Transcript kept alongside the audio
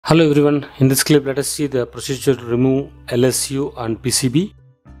Hello everyone, in this clip let us see the procedure to remove LSU and PCB.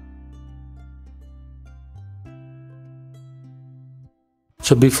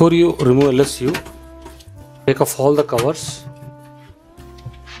 So before you remove LSU, take off all the covers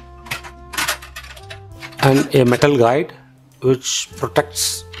and a metal guide which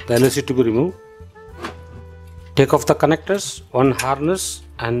protects the LSU to be removed. Take off the connectors, one harness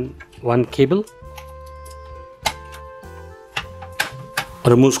and one cable.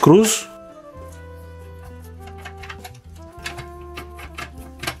 Remove screws.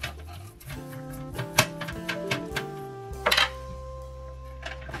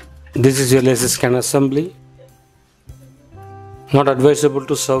 This is your latest canon assembly. Not advisable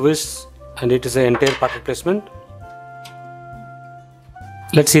to service, and it is an entire part replacement.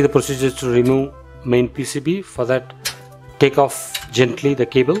 Let's see the procedure to remove main PCB. For that, take off gently the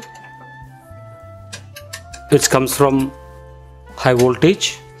cable which comes from high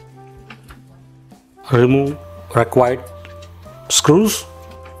voltage. Remove required screws.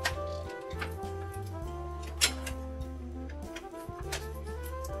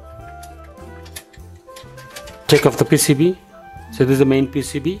 Take off the PCB. So this is the main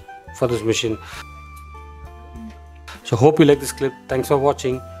PCB for this machine. So hope you like this clip. Thanks for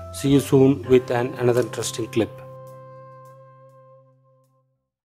watching. See you soon with another interesting clip.